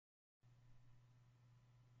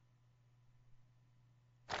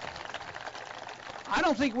I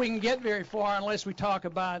don't think we can get very far unless we talk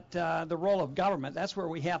about the role of government. That's where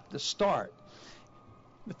we have to start.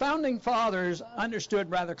 The Founding Fathers understood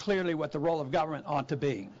rather clearly what the role of government ought to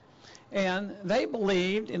be. And they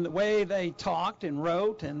believed in the way they talked and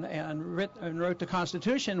wrote and wrote the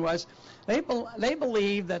Constitution was they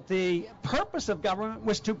believed that the purpose of government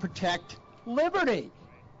was to protect liberty.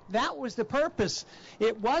 That was the purpose.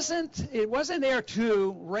 It wasn't there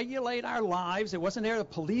to regulate our lives. It wasn't there to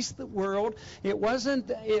police the world. It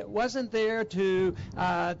wasn't there to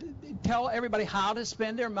tell everybody how to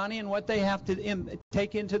spend their money and what they have to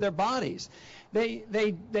take into their bodies. They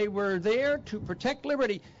were there to protect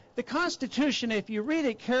liberty. The Constitution, if you read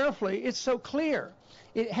it carefully, it's so clear.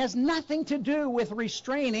 It has nothing to do with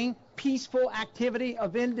restraining peaceful activity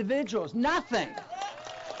of individuals. Nothing.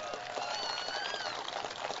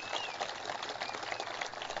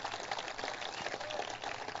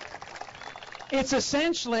 It's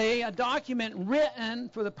essentially a document written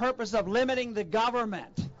for the purpose of limiting the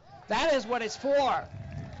government. That is what it's for.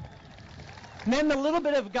 And then the little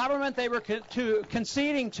bit of government they were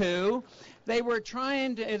conceding to, they were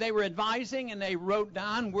advising, and they wrote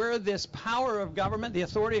down where this power of government, the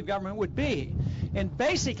authority of government, would be. And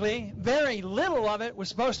basically, very little of it was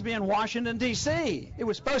supposed to be in Washington, D.C. It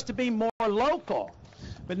was supposed to be more local.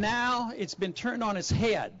 But now it's been turned on its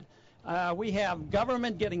head. We have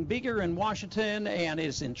government getting bigger in Washington, and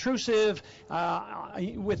is intrusive throughout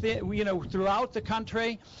the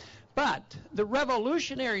country. But the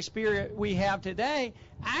revolutionary spirit we have today,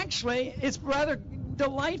 actually, it's rather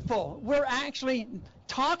delightful. We're actually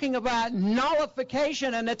talking about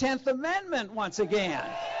nullification and the 10th Amendment once again.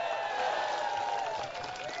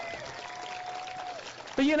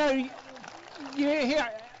 But you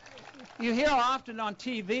hear often on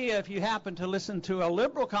TV, if you happen to listen to a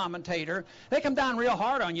liberal commentator, they come down real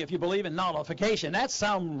hard on you if you believe in nullification. That's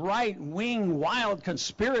some right-wing, wild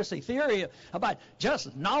conspiracy theory about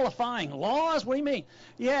just nullifying laws. What do you mean?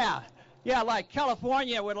 Yeah, like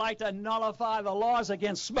California would like to nullify the laws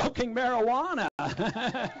against smoking marijuana.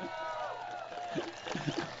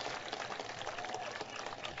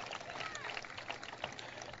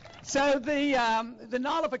 So the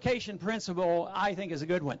nullification principle, I think, is a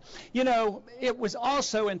good one. You know, it was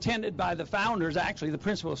also intended by the founders. Actually, the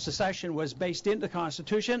principle of secession was based into the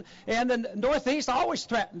Constitution, and the Northeast always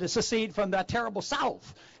threatened to secede from the terrible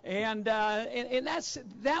South, and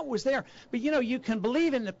that was there. But you know, you can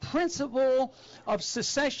believe in the principle of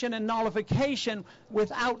secession and nullification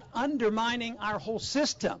without undermining our whole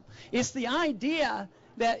system. It's the idea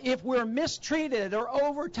that if we're mistreated or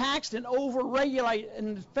overtaxed and overregulate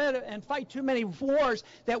and fight too many wars,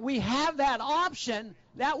 that we have that option.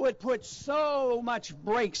 That would put so much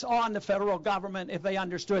brakes on the federal government if they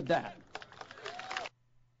understood that.